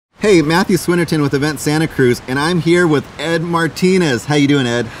Hey, Matthew Swinnerton with Event Santa Cruz, and I'm here with Ed Martinez. How you doing,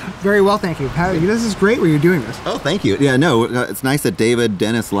 Ed? Very well, thank you. This is great where you're doing this. Oh, thank you. Yeah, no, it's nice that David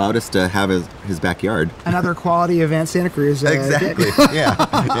Dennis allowed us to have his backyard. Another quality Event Santa Cruz. Exactly,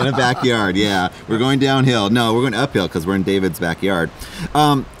 yeah, in a backyard, yeah. We're going downhill. No, we're going uphill because we're in David's backyard.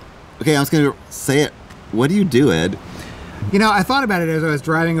 Okay, I was going to say it. What do you do, Ed? You know, I thought about it as I was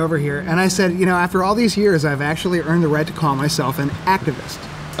driving over here, and I said, you know, after all these years, I've actually earned the right to call myself an activist.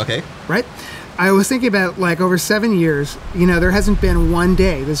 Okay. Right? I was thinking about, like, over 7 years, you know, there hasn't been one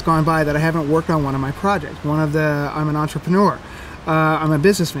day that's gone by that I haven't worked on one of my projects. I'm an entrepreneur. I'm a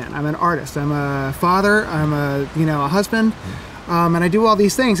businessman. I'm an artist. I'm a father. I'm a husband. And I do all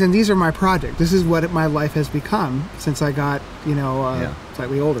these things, and these are my projects. This is what my life has become since I got,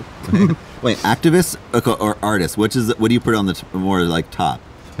 slightly older. Wait, activist or artist? What do you put on the more like top?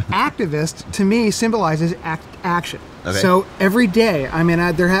 Activist to me symbolizes action. Okay. So every day, I mean,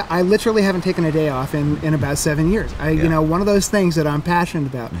 I literally haven't taken a day off in about 7 years. You know, one of those things that I'm passionate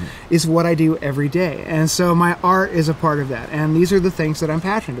about is what I do every day, and so my art is a part of that. And these are the things that I'm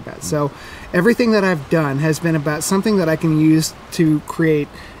passionate about. So everything that I've done has been about something that I can use to create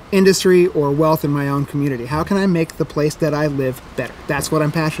industry or wealth in my own community. How can I make the place that I live better? That's what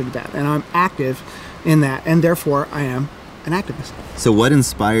I'm passionate about, and I'm active in that, and therefore I am an activist. So what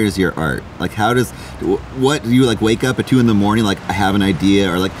inspires your art? Like, what do you like wake up at 2 in the morning, like I have an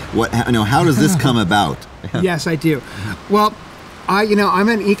idea, or like how does this come about? Yes, I do. Well, I'm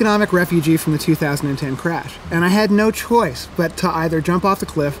an economic refugee from the 2010 crash, and I had no choice but to either jump off the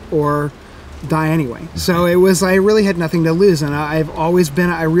cliff or die anyway. So I really had nothing to lose, and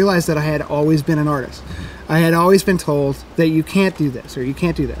I realized that I had always been an artist. I had always been told that you can't do this or you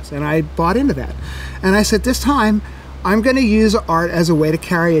can't do this, and I bought into that. And I said, this time I'm going to use art as a way to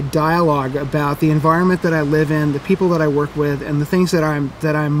carry a dialogue about the environment that I live in, the people that I work with, and the things that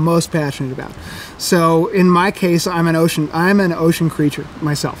I'm most passionate about. So in my case, I'm an ocean creature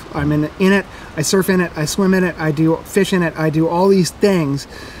myself. I'm in it, I surf in it, I swim in it, I do fish in it, I do all these things.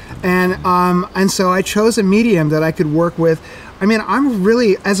 And so I chose a medium that I could work with. I mean, I'm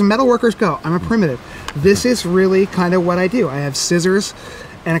really, as metalworkers go, I'm a primitive. This is really kind of what I do. I have scissors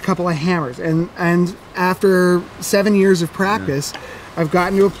and a couple of hammers. And after 7 years of practice, I've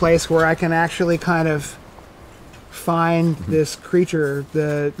gotten to a place where I can actually kind of find this creature,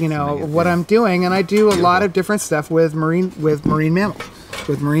 what I'm doing. And I do a lot of different stuff with marine mammals.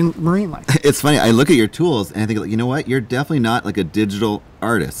 With marine life. It's funny. I look at your tools and I think, you know what? You're definitely not like a digital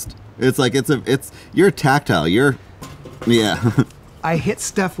artist. It's like you're tactile. I hit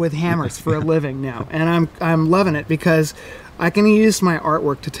stuff with hammers for a living now, and I'm loving it because I can use my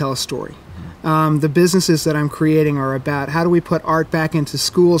artwork to tell a story. The businesses that I'm creating are about how do we put art back into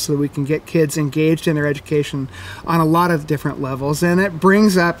schools so that we can get kids engaged in their education on a lot of different levels, and it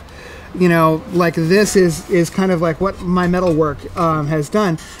brings up, like this is kind of like what my metal work has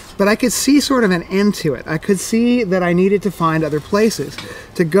done, but I could see sort of an end to it. I could see that I needed to find other places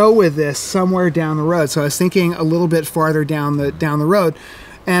to go with this somewhere down the road. So I was thinking a little bit farther down the road,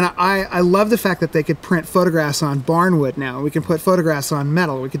 and I love the fact that they could print photographs on barnwood now. We can put photographs on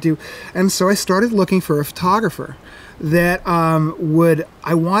metal. And so I started looking for a photographer that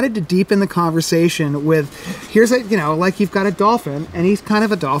I wanted to deepen the conversation with, like you've got a dolphin, and he's kind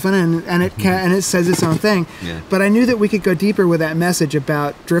of a dolphin, and it says its own thing. Yeah. But I knew that we could go deeper with that message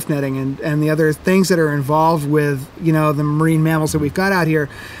about drift netting and the other things that are involved with, the marine mammals that we've got out here.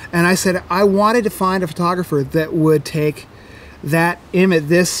 And I said, I wanted to find a photographer that would take that image,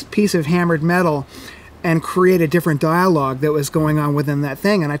 this piece of hammered metal, and create a different dialogue that was going on within that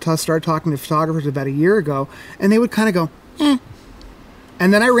thing. And I started talking to photographers about a year ago, and they would kind of go, eh.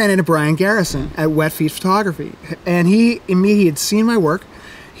 And then I ran into Brian Garrison at Wet Feet Photography, and he had seen my work.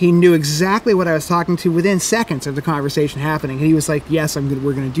 He knew exactly what I was talking to within seconds of the conversation happening, and he was like, yes,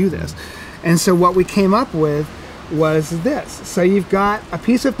 we're going to do this. And so what we came up with was this. So you've got a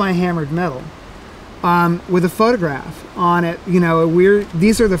piece of my hammered metal, with a photograph on it.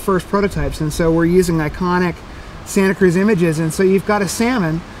 These are the first prototypes, and so we're using iconic Santa Cruz images, and so you've got a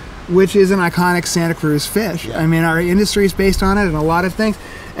salmon, which is an iconic Santa Cruz fish. Yeah. I mean, our industry is based on it and a lot of things,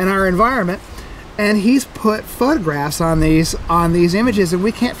 and our environment, and he's put photographs on these images, and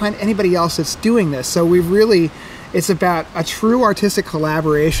we can't find anybody else that's doing this. So it's about a true artistic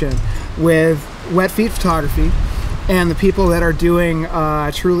collaboration with Wet Feet Photography and the people that are doing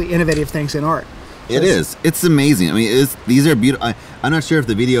truly innovative things in art. It is. It's amazing. I mean, these are beautiful. I'm not sure if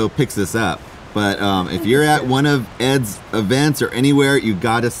the video picks this up, but if you're at one of Ed's events or anywhere, you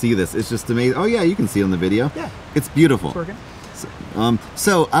got to see this. It's just amazing. Oh yeah, you can see it on the video. Yeah, it's beautiful. It's working.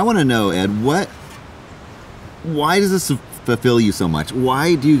 So I want to know, Ed, why does this fulfill you so much?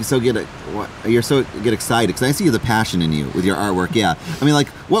 Why do you you're so get excited? Because I see the passion in you with your artwork. Yeah, I mean, like,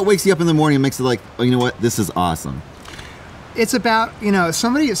 what wakes you up in the morning and makes it like, oh, you know what, this is awesome? It's about, you know,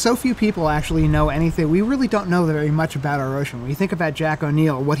 so few people actually know anything. We really don't know very much about our ocean. When you think about Jack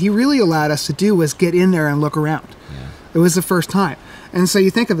O'Neill, what he really allowed us to do was get in there and look around. Yeah. It was the first time. And so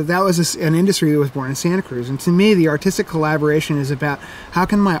you think of it, that was an industry that was born in Santa Cruz. And to me, the artistic collaboration is about how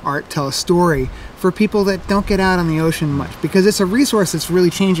can my art tell a story for people that don't get out on the ocean much, because it's a resource that's really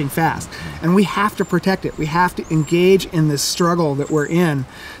changing fast. And we have to protect it. We have to engage in this struggle that we're in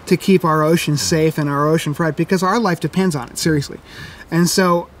to keep our ocean safe and our ocean pride, because our life depends on it, seriously. And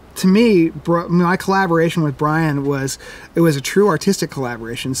so to me, my collaboration with Brian was a true artistic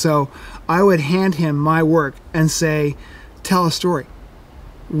collaboration. So I would hand him my work and say, tell a story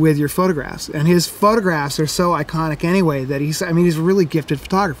with your photographs. And his photographs are so iconic anyway that he's a really gifted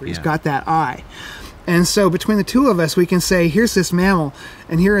photographer. He's got that eye. And so between the two of us, we can say, here's this mammal,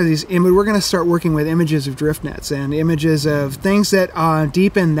 and here are these images. We're going to start working with images of drift nets and images of things that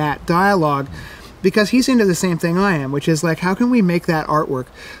deepen that dialogue, because he's into the same thing I am, which is like, how can we make that artwork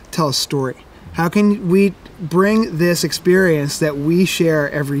tell a story? How can we bring this experience that we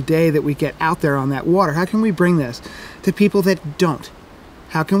share every day that we get out there on that water? How can we bring this to people that don't?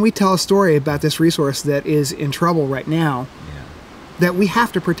 How can we tell a story about this resource that is in trouble right now, that we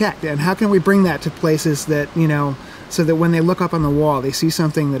have to protect? And how can we bring that to places that, you know, so that when they look up on the wall, they see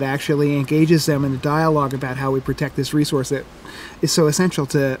something that actually engages them in the dialogue about how we protect this resource that is so essential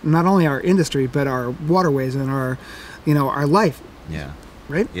to not only our industry, but our waterways and our, you know, our life. Yeah.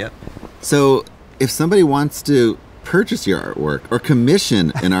 Right? Yep. So if somebody wants to purchase your artwork or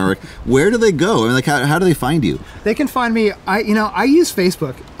commission an artwork, where do they go? I mean, like, how do they find you? They can find me. I use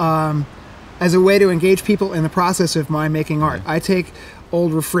Facebook as a way to engage people in the process of my making art. I take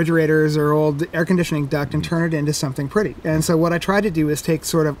old refrigerators or old air conditioning duct and turn it into something pretty. And so what I try to do is take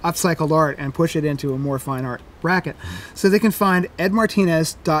sort of upcycled art and push it into a more fine art bracket. So they can find Ed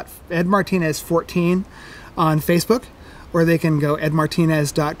Martinez 14 on Facebook, or they can go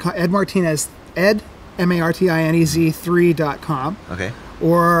edmartinez.com, Ed Martinez3.com. Okay.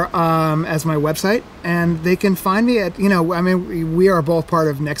 Or as my website, and they can find me at, we are both part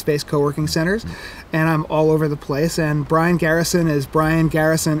of Next Base Co-working Centers, and I'm all over the place. And Brian Garrison is Brian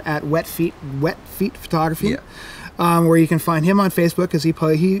Garrison at Wet Feet Photography, where you can find him on Facebook, because he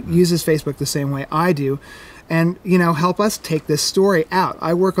uses Facebook the same way I do. And, help us take this story out.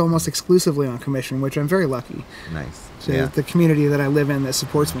 I work almost exclusively on commission, which I'm very lucky. Nice. So the community that I live in that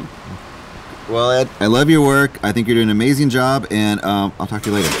supports me. Well, Ed, I love your work. I think you're doing an amazing job, and I'll talk to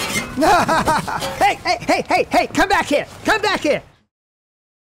you later. Hey, come back here. Come back here.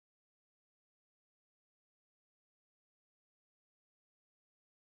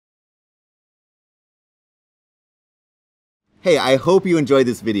 Hey, I hope you enjoyed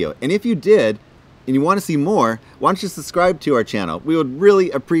this video. And if you did, and you want to see more, why don't you subscribe to our channel? We would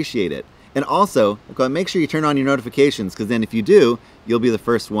really appreciate it. And also, make sure you turn on your notifications, because then if you do, you'll be the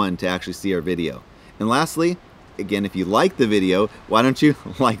first one to actually see our video. And lastly, again, if you like the video, why don't you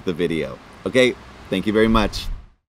like the video? Okay, thank you very much.